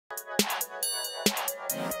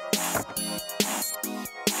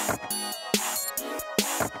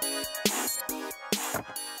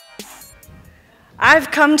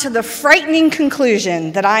I've come to the frightening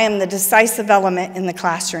conclusion that I am the decisive element in the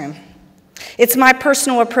classroom. It's my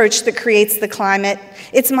personal approach that creates the climate.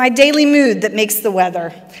 It's my daily mood that makes the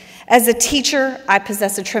weather. As a teacher, I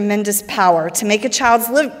possess a tremendous power to make a child's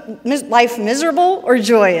life miserable or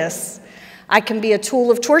joyous. I can be a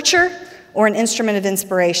tool of torture or an instrument of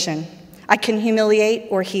inspiration. I can humiliate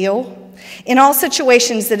or heal. In all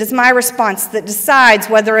situations, it is my response that decides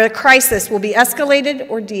whether a crisis will be escalated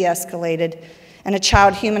or de-escalated, and a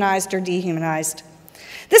child humanized or dehumanized.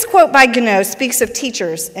 This quote by Guénaud speaks of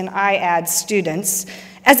teachers, and I add students,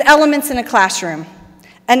 as elements in a classroom.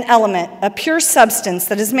 An element, a pure substance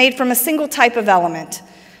that is made from a single type of element,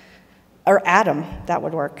 or atom, that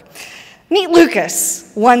would work. Meet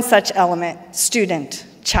Lucas, one such element, student,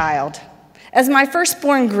 child. As my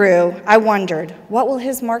firstborn grew, I wondered, what will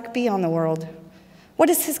his mark be on the world? What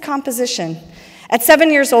is his composition? At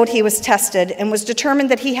 7 years old, he was tested and was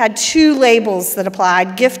determined that he had 2 labels that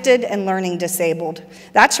applied, gifted and learning disabled.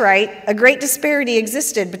 That's right, a great disparity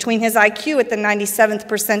existed between his IQ at the 97th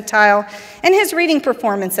percentile and his reading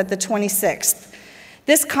performance at the 26th.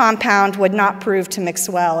 This compound would not prove to mix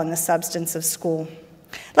well in the substance of school.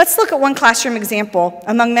 Let's look at one classroom example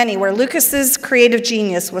among many where Lucas's creative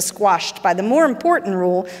genius was squashed by the more important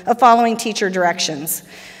rule of following teacher directions.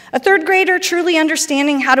 A 3rd grader truly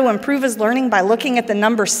understanding how to improve his learning by looking at the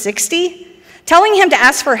number 60, telling him to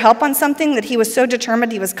ask for help on something that he was so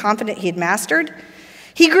determined he was confident he had mastered.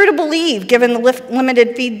 He grew to believe, given the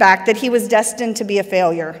limited feedback, that he was destined to be a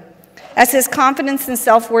failure. As his confidence and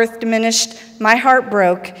self-worth diminished, my heart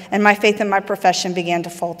broke and my faith in my profession began to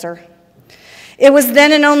falter. It was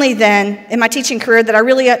then and only then in my teaching career that I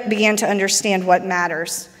really began to understand what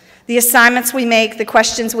matters. The assignments we make, the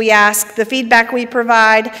questions we ask, the feedback we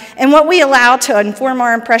provide, and what we allow to inform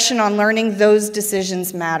our impression on learning, those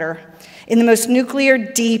decisions matter. In the most nuclear,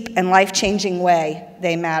 deep, and life-changing way,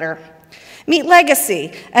 they matter. Meet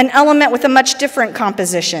legacy, an element with a much different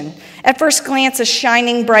composition. At first glance, a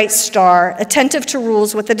shining, bright star, attentive to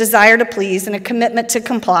rules with a desire to please and a commitment to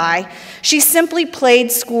comply. She simply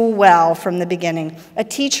played school well from the beginning. A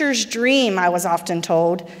teacher's dream, I was often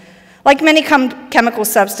told. Like many chemical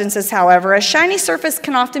substances, however, a shiny surface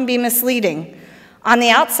can often be misleading. On the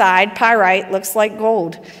outside, pyrite looks like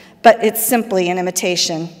gold, but it's simply an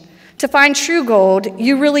imitation. To find true gold,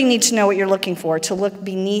 you really need to know what you're looking for, to look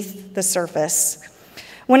beneath the surface.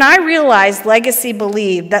 When I realized legacy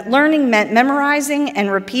believed that learning meant memorizing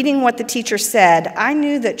and repeating what the teacher said, I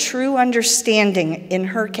knew that true understanding, in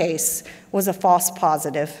her case, was a false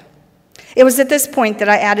positive. It was at this point that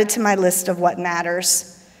I added to my list of what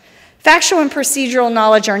matters. Factual and procedural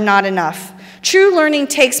knowledge are not enough. True learning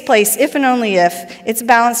takes place if and only if it's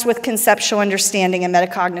balanced with conceptual understanding and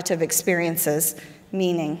metacognitive experiences,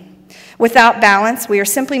 meaning. Without balance, we are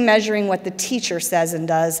simply measuring what the teacher says and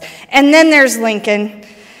does. And then there's Lincoln.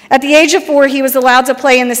 At the age of 4, he was allowed to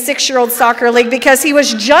play in the 6-year-old soccer league because he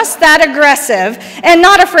was just that aggressive and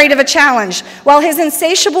not afraid of a challenge. While his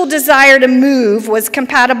insatiable desire to move was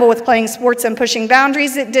compatible with playing sports and pushing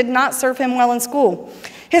boundaries, it did not serve him well in school.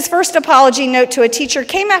 His first apology note to a teacher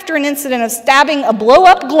came after an incident of stabbing a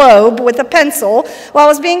blow-up globe with a pencil while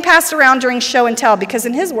it was being passed around during show and tell because,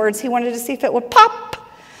 in his words, he wanted to see if it would pop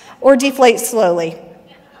or deflate slowly.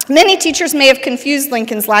 Many teachers may have confused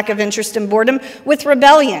Lincoln's lack of interest and boredom with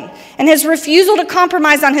rebellion and his refusal to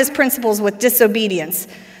compromise on his principles with disobedience.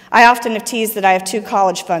 I often have teased that I have 2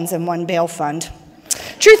 college funds and 1 bail fund.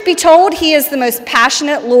 Truth be told, he is the most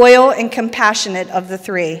passionate, loyal, and compassionate of the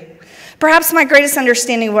 3. Perhaps my greatest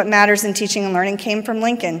understanding of what matters in teaching and learning came from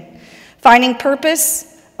Lincoln. Finding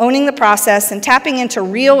purpose, owning the process, and tapping into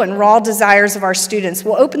real and raw desires of our students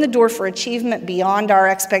will open the door for achievement beyond our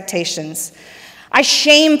expectations. I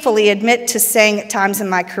shamefully admit to saying at times in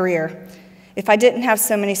my career, if I didn't have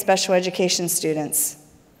so many special education students,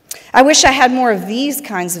 I wish I had more of these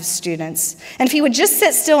kinds of students. And if he would just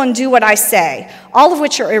sit still and do what I say, all of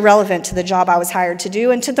which are irrelevant to the job I was hired to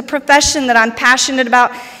do and to the profession that I'm passionate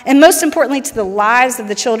about, and most importantly, to the lives of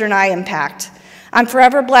the children I impact. I'm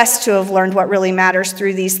forever blessed to have learned what really matters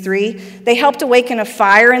through these 3. They helped awaken a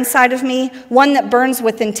fire inside of me, one that burns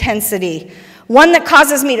with intensity, one that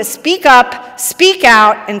causes me to speak up, speak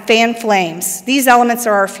out, and fan flames. These elements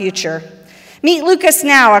are our future. Meet Lucas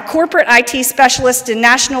now, a corporate IT specialist and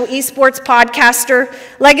national esports podcaster,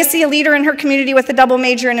 legacy, a leader in her community with a double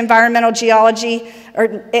major in environmental geology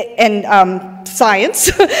and science,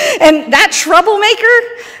 and that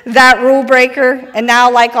troublemaker, that rule breaker, and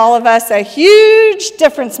now, like all of us, a huge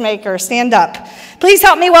difference maker. Stand up. Please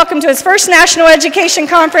help me welcome to his first National Education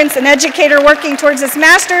Conference an educator working towards his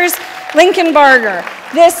master's, Kenna Barger.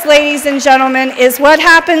 This, ladies and gentlemen, is what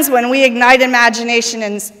happens when we ignite imagination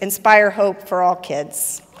and inspire hope for all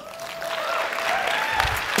kids.